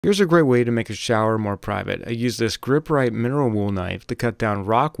Here's a great way to make a shower more private. I use this grip-right mineral wool knife to cut down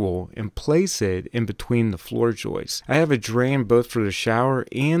rock wool and place it in between the floor joists. I have a drain both for the shower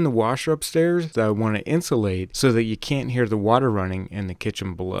and the washer upstairs that I want to insulate so that you can't hear the water running in the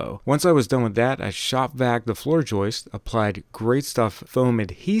kitchen below. Once I was done with that, I shop vac the floor joists, applied Great Stuff foam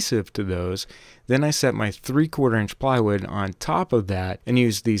adhesive to those, then I set my 3/4 inch plywood on top of that and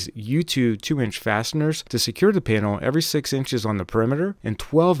used these U2 2-inch fasteners to secure the panel every 6 inches on the perimeter and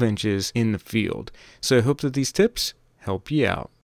 12 inches in the field. So I hope that these tips help you out.